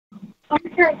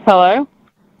Hello?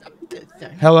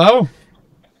 Hello?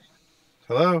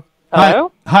 Hello?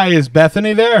 Hello? Hi, is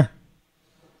Bethany there?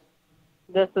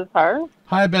 This is her?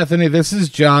 Hi, Bethany. This is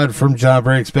John from John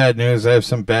Breaks Bad News. I have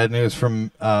some bad news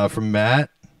from Matt.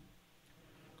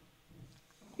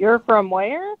 You're from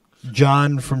where?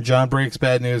 John from John Breaks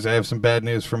Bad News. I have some bad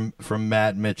news from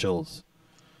Matt Mitchell's.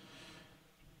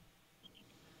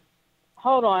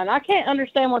 Hold on. I can't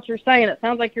understand what you're saying. It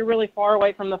sounds like you're really far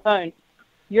away from the phone.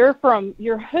 You're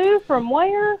who? From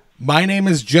where? My name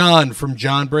is John from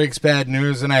John Breaks Bad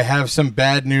News, and I have some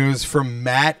bad news from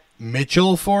Matt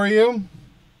Mitchell for you.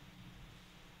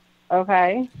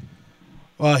 Okay.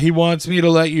 Well, he wants me to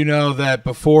let you know that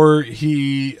before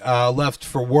he left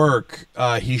for work,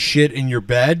 he shit in your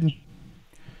bed.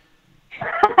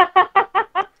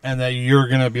 And that you're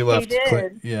going to be left. He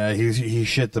did. Yeah, he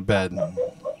shit the bed.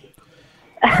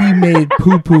 He made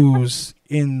poo-poos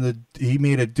he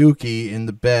made a dookie in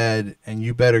the bed, and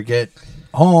you better get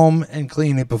home and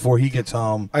clean it before he gets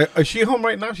home. Is she home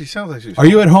right now? She sounds like she's Are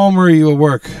you at home or are you at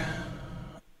work?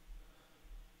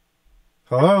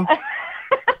 Hello?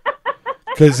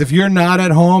 Because if you're not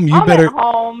at home, I'm at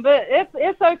home, but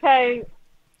it's okay.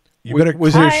 You better.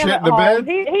 Was there shit in the bed?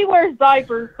 He wears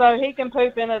diapers, so he can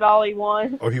poop in it all he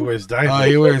wants. Oh, he wears diapers. Oh,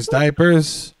 he wears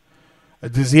diapers.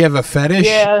 Does he have a fetish?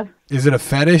 Yeah. Is it a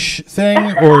fetish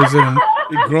thing, or is it a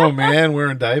grown man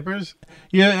wearing diapers?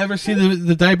 You ever see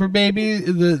the diaper baby,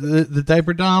 the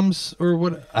diaper doms, or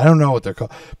what? I don't know what they're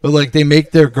called, but like they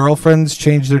make their girlfriends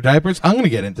change their diapers. I'm gonna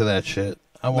get into that shit.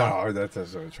 No, that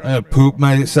doesn't attract me. I'm gonna poop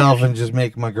myself and just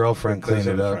make my girlfriend clean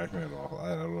it up. Attract me at all.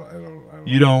 I don't.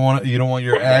 You don't want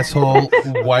your asshole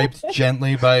wiped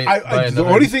gently by the another.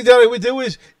 only thing that I would do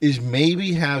is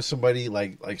maybe have somebody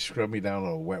like scrub me down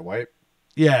with a wet wipe.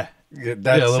 Yeah.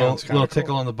 That a sounds little cool.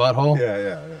 tickle in the butthole.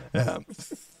 Yeah.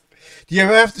 Do you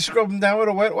ever have to scrub them down with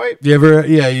a wet wipe? You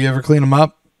ever clean them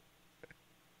up?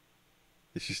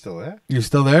 Is she still there? You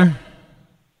still there?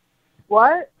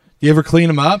 What? You ever clean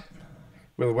them up?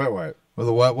 With a wet wipe. With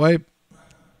a wet wipe?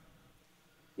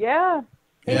 Yeah.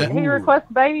 Yeah. He requests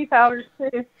baby powders,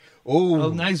 too. Oh,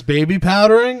 nice baby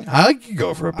powdering. I could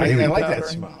go for a baby I like powdering. that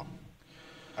smell.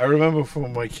 I remember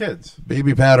from my kids.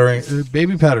 Baby powdering.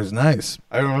 Baby powder's nice.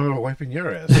 I remember wiping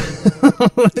your ass.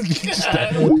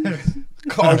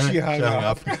 Call she hung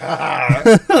up.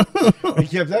 I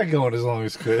kept that going as long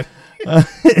as could. All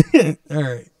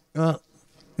right. Well,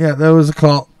 yeah, that was a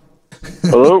call.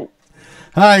 Hello.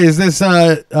 Hi, is this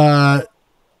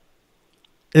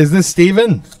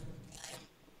Steven?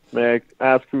 May I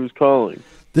ask who's calling?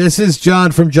 This is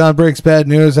John from John Breaks Bad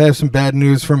News. I have some bad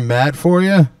news from Matt for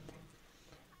you.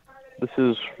 This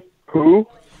is who?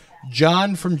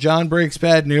 John from John Breaks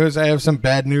Bad News. I have some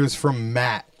bad news from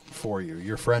Matt for you.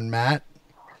 Your friend Matt.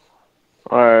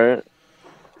 All right.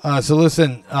 So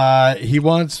listen, he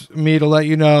wants me to let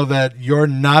you know that you're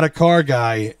not a car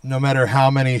guy, no matter how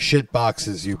many shit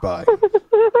boxes you buy.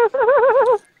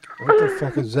 What the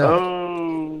fuck is that?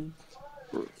 Oh,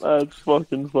 that's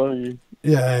fucking funny.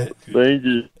 Yeah. Thank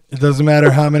you. It doesn't matter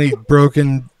how many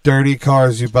broken, dirty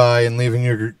cars you buy and leave in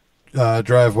your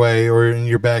driveway or in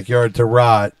your backyard to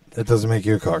rot. That doesn't make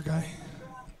you a car guy.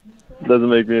 Doesn't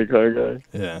make me a car guy.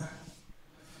 Yeah.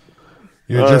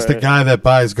 You're just a guy that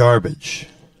buys garbage.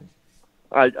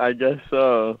 I guess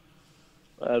so.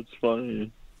 That's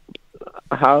funny.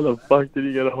 How the fuck did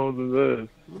he get a hold of this?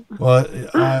 Well,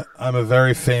 I'm a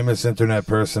very famous internet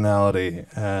personality,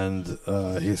 and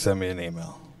he sent me an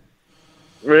email.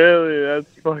 Really? That's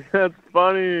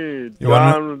funny.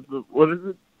 John, what is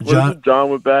it? What is it? John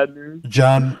with bad news?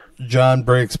 John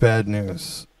Breaks Bad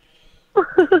News.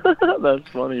 That's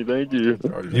funny. Thank you.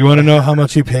 You want to know how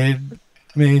much he paid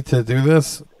me to do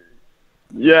this?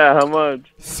 Yeah, how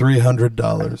much?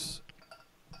 $300.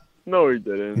 No, he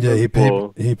didn't. Yeah, That's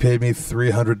he paid me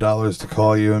 $300 to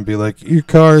call you and be like, "Your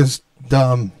car is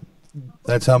dumb."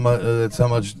 That's how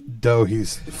much dough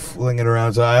he's flinging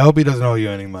around. So I hope he doesn't owe you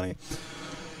any money.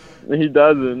 He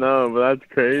doesn't, no, but that's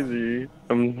crazy.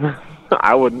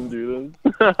 I wouldn't do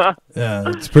this. Yeah,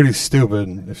 it's pretty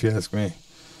stupid if you ask me.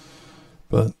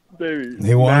 But Baby,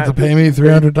 he wanted to pay me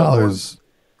 $300.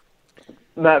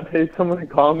 Matt paid someone to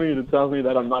call me to tell me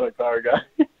that I'm not a car guy.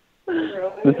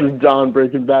 This is John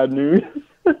breaking bad news.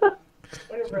 You've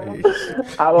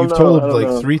told him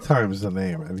like 3 times the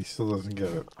name, and he still doesn't get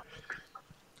it.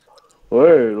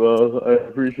 Word. Well, I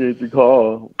appreciate the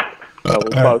call. I will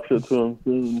talk shit to him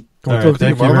soon. All right,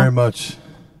 thank you very much.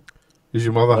 Is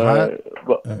your mother hot?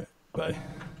 All right, bye.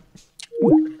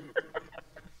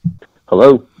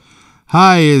 Hello.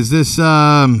 Hi, is this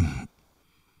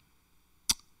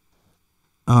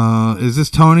Is this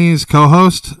Tony's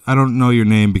co-host? I don't know your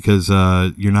name because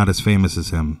you're not as famous as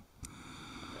him.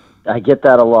 I get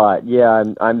that a lot. Yeah,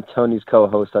 I'm Tony's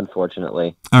co-host,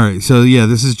 unfortunately. All right, so yeah,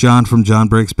 this is John from John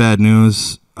Breaks Bad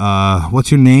News.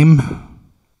 What's your name?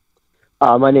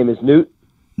 My name is Newt.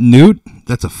 Newt?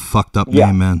 That's a fucked up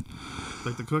name, man.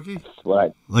 Like the cookie?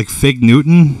 What? Like Fig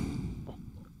Newton?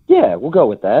 Yeah, we'll go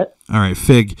with that. All right,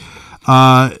 Fig.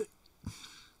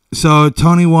 So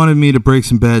Tony wanted me to break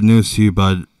some bad news to you,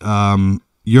 bud.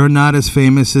 You're not as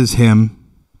famous as him.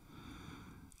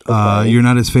 Okay. You're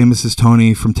not as famous as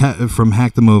Tony from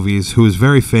Hack the Movies, who is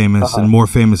very famous and more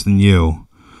famous than you.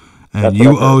 And That's you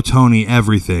what I heard. owe Tony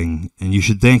everything, and you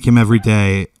should thank him every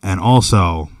day. And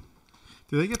also,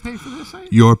 Do they get paid for this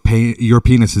site? your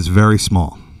penis is very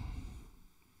small.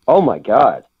 Oh my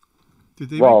God! Did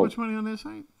they Well- make much money on their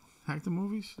site? Hack the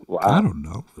movies? Wow. I don't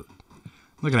know. I'm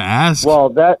not gonna ask. Well,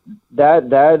 that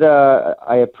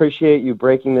I appreciate you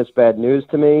breaking this bad news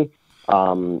to me.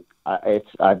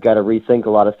 I've got to rethink a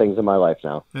lot of things in my life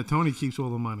now. Yeah, Tony keeps all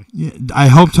the money. Yeah, I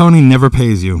hope Tony never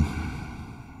pays you.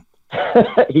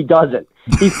 He doesn't.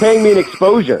 He's paying me an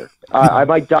exposure. I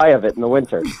might die of it in the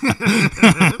winter.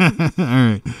 All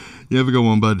right. You have a good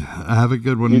one, bud. Have a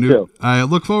good one. You too. I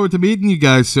look forward to meeting you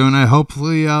guys soon. I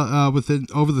hopefully over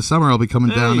the summer I'll be coming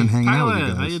down and hanging out with you Thailand,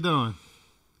 guys. how you doing?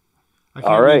 I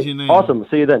can't All read right. your name. Awesome.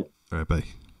 See you then. All right, bye.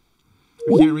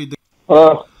 I can't read the...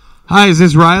 Hello. Hi, is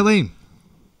this Riley?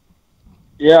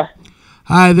 Yeah.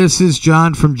 Hi, this is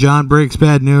John from John Breaks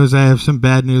Bad News. I have some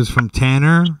bad news from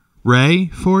Tanner Ray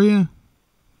for you.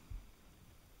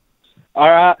 All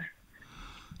right.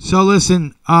 So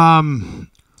listen,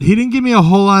 he didn't give me a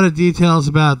whole lot of details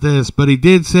about this, but he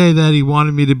did say that he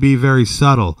wanted me to be very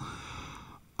subtle.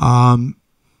 No.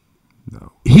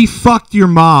 He fucked your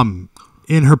mom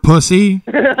in her pussy.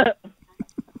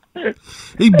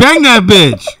 He banged that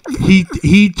bitch.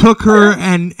 He took her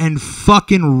and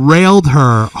fucking railed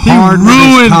her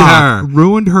hard.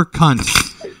 Ruined her cunt.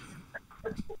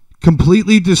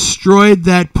 Completely destroyed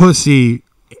that pussy.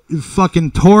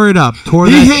 Fucking tore it up. Tore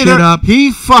that shit up. He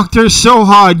fucked her so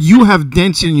hard you have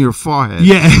dents in your forehead.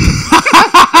 Yeah.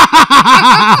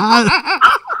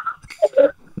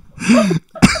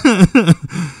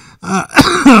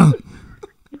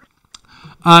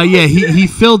 Yeah, he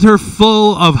filled her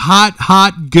full of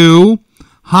hot goo.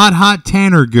 Hot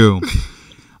Tanner goo.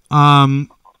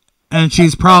 And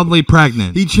she's probably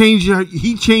pregnant. He changed your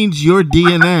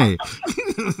DNA.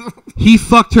 He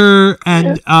fucked her,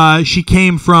 and she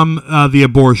came from the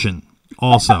abortion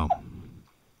also.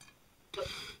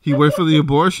 He went for the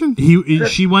abortion?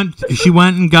 She went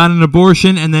and got an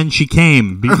abortion, and then she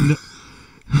came.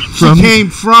 She came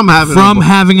from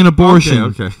having an abortion.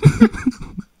 Okay.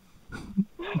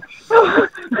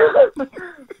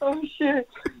 Oh shit!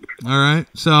 All right.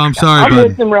 So I'm sorry, I'm bud.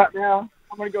 with him right now.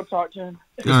 I'm gonna go talk to him.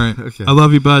 All right. Okay. I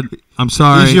love you, bud. I'm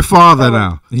sorry. He's your father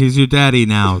now. He's your daddy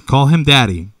now. Call him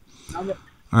daddy. All right.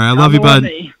 I I'm love you, the one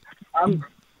bud.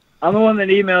 I'm the one that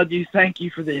emailed you. Thank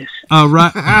you for this.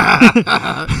 Right.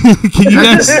 Can you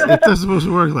guys? It's not supposed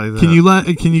to work like that.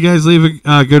 Can you guys leave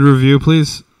a good review,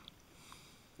 please?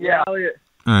 Yeah. All right.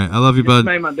 I love you, Just bud.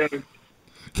 made my day.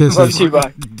 Kisses. Love you.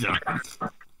 Bye.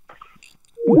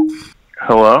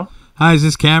 Hello? Hi, is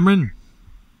this Cameron?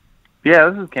 Yeah,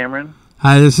 this is Cameron.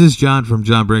 Hi, this is John from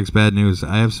John Breaks Bad News.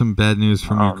 I have some bad news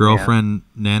from your man. girlfriend,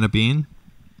 Nana Bean.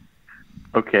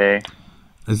 Okay.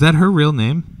 Is that her real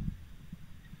name?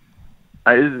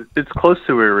 It's close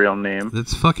to her real name.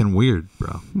 That's fucking weird,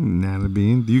 bro. Nana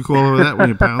Bean. Do you call her that when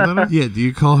you pound on her? Yeah, do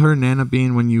you call her Nana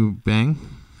Bean when you bang?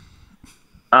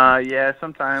 Yeah,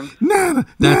 sometimes. Nana.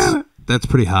 That's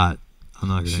pretty hot. I'm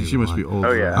not gonna. She must be old.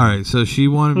 Oh, yeah. All right, so she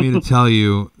wanted me to tell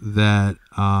you that.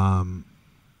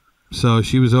 So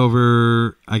she was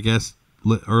over, I guess,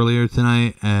 earlier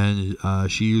tonight, and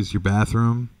she used your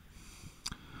bathroom.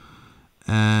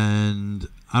 And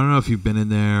I don't know if you've been in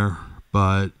there,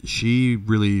 but she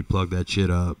really plugged that shit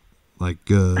up, like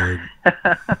good.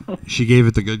 She gave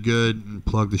it the good and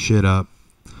plugged the shit up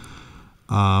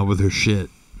with her shit,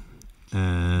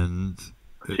 and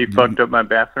She fucked up my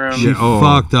bathroom. she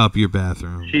fucked up your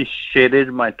bathroom. She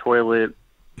shitted my toilet.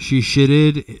 She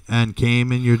shitted and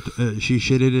came in your. She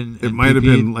shitted and It might have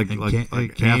been pee-peed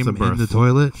like came after birth. in the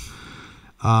toilet.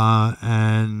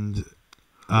 And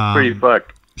Pretty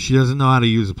fucked. she doesn't know how to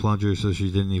use a plunger, so she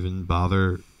didn't even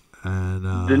bother.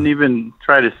 And Didn't even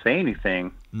try to say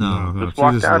anything. no, No. Just she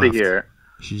walked just out left. of here.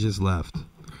 she just left. So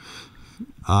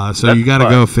That's you got to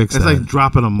fucked. go fix It's that. like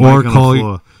dropping a mic Or on the call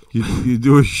floor. You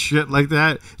do a shit like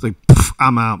that, it's like, poof,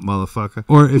 I'm out, motherfucker.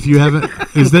 Or if you haven't,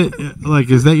 is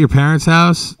that your parents'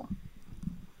 house?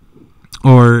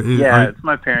 Or it's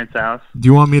my parents' house. do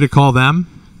you want me to call them?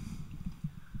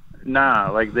 Nah,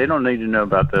 like they don't need to know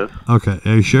about this. Okay,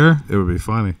 are you sure? It would be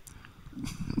funny.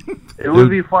 It would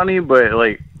be funny, but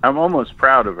like I'm almost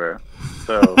proud of her.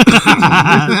 So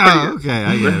Oh, okay,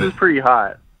 I get this it. is pretty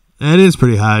hot. It is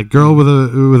pretty hot. Girl with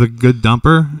a good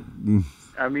dumper.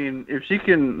 I mean, if she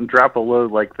can drop a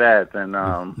load like that, then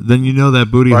Then you know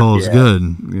that booty Fuck hole is yeah. good.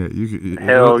 Yeah, you could.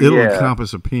 Hell it'll yeah.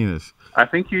 encompass a penis. I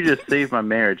think you just saved my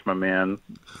marriage, my man.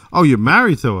 Oh, you're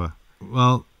married to her?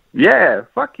 Well, Yeah,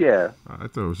 fuck yeah. I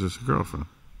thought it was just a girlfriend.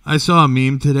 I saw a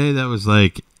meme today that was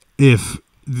like, if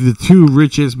the two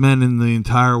richest men in the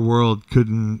entire world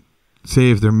couldn't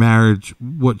save their marriage,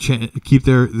 what keep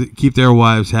their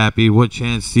wives happy? What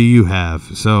chance do you have?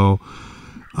 So,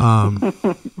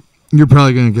 you're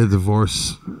probably gonna get a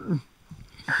divorce.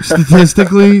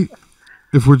 Statistically,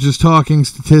 if we're just talking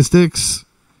statistics,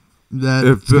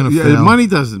 that's gonna fail. Money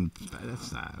doesn't.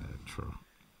 That's not true.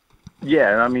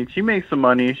 Yeah, I mean, she makes some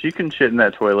money. She can shit in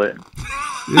that toilet.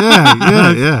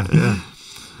 Yeah.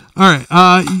 All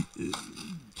right,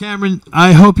 Cameron.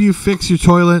 I hope you fix your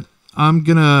toilet. I'm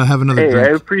gonna have another Hey, I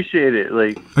drink. appreciate it.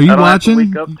 Like, Are you I don't watching? Have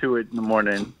to wake up to it in the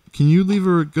morning. Can you leave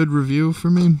a good review for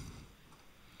me?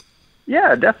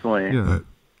 Yeah, definitely. Yeah.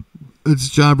 It's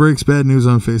jonbreaksbadnews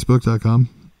on Facebook.com.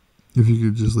 If you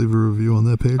could just leave a review on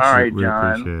that page. All right, We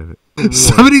John. appreciate it.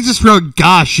 Somebody just wrote,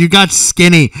 "Gosh, you got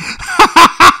skinny."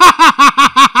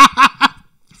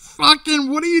 Fucking,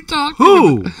 what are you talking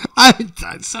Who? about?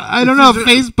 I don't know, a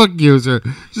Facebook user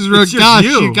just wrote, It's just "Gosh,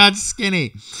 you. you got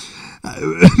skinny."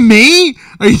 Me?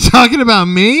 Are you talking about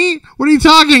me? What are you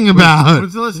talking about?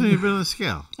 When's the last time you've been on the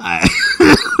scale?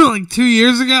 Like 2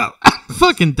 years ago? I'm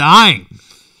fucking dying.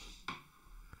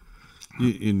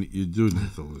 You do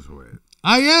need to lose weight.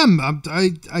 I am.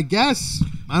 I guess.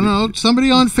 I don't know.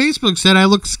 Somebody on Facebook said I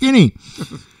look skinny.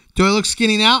 Do I look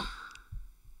skinny now?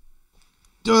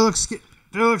 Do I look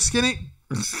skinny?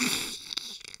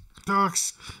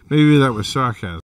 Maybe that was sarcasm.